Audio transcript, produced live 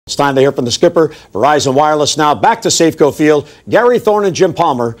It's time to hear from the skipper. Verizon Wireless now back to Safeco Field. Gary, Thorne and Jim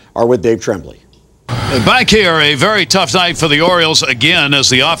Palmer are with Dave Trembley. Back here, a very tough night for the Orioles again as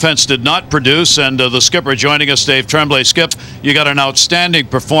the offense did not produce, and the skipper joining us, Dave Trembley. Skip, you got an outstanding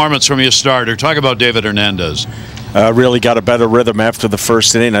performance from your starter. Talk about David Hernandez. Really got a better rhythm after the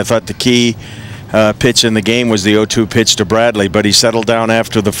first inning. I thought the key pitch in the game was the 0-2 pitch to Bradley, but he settled down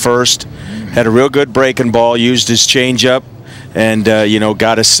after the first, had a real good breaking ball, used his changeup, and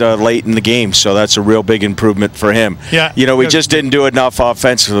got us late in the game. So that's a real big improvement for him. Yeah. We just didn't do enough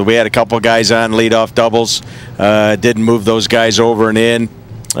offensively. We had a couple guys on leadoff doubles, didn't move those guys over and in.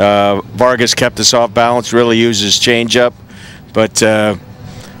 Vargas kept us off balance, really used his changeup, but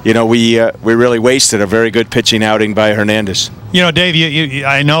we really wasted a very good pitching outing by Hernandez. Dave,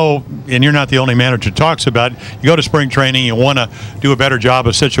 I know, and you're not the only manager who talks about it. You go to spring training, you want to do a better job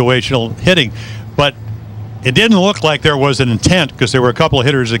of situational hitting, but it didn't look like there was an intent, because there were a couple of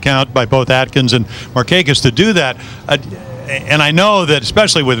hitters that count by both Atkins and Markakis to do that. And I know that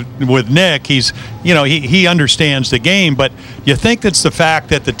especially with Nick, he understands the game, but you think it's the fact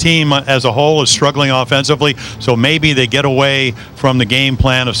that the team as a whole is struggling offensively, so maybe they get away from the game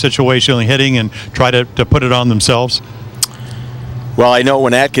plan of situational hitting and try to put it on themselves? Well, I know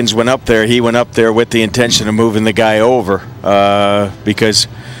when Atkins went up there, he went up there with the intention of moving the guy over, because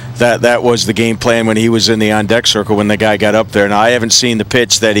that was the game plan when he was in the on-deck circle when the guy got up there. Now, I haven't seen the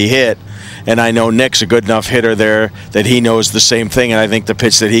pitch that he hit, and I know Nick's a good enough hitter there that he knows the same thing, and I think the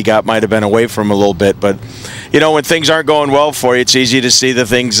pitch that he got might have been away from him a little bit. But, when things aren't going well for you, it's easy to see the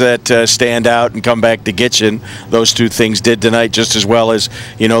things that stand out and come back to get you. And those two things did tonight just as well as,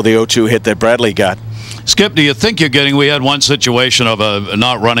 the 0-2 hit that Bradley got. Skip, do you think we had one situation of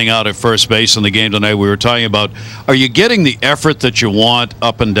not running out at first base in the game tonight we were talking about. Are you getting the effort that you want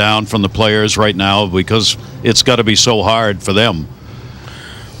up and down from the players right now, because it's got to be so hard for them?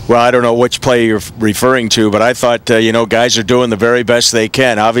 Well, I don't know which play you're referring to, but I thought, guys are doing the very best they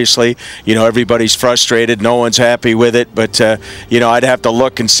can. Obviously, everybody's frustrated. No one's happy with it. But, I'd have to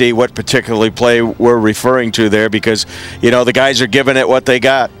look and see what particularly play we're referring to there, because, the guys are giving it what they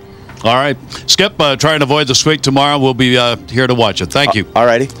got. All right. Skip, try and avoid the sweep tomorrow. We'll be here to watch it. Thank you. All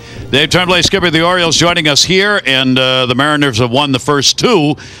righty. Dave Trembley, skipper of the Orioles, joining us here, and the Mariners have won the first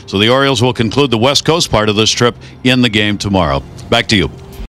two, so the Orioles will conclude the West Coast part of this trip in the game tomorrow. Back to you.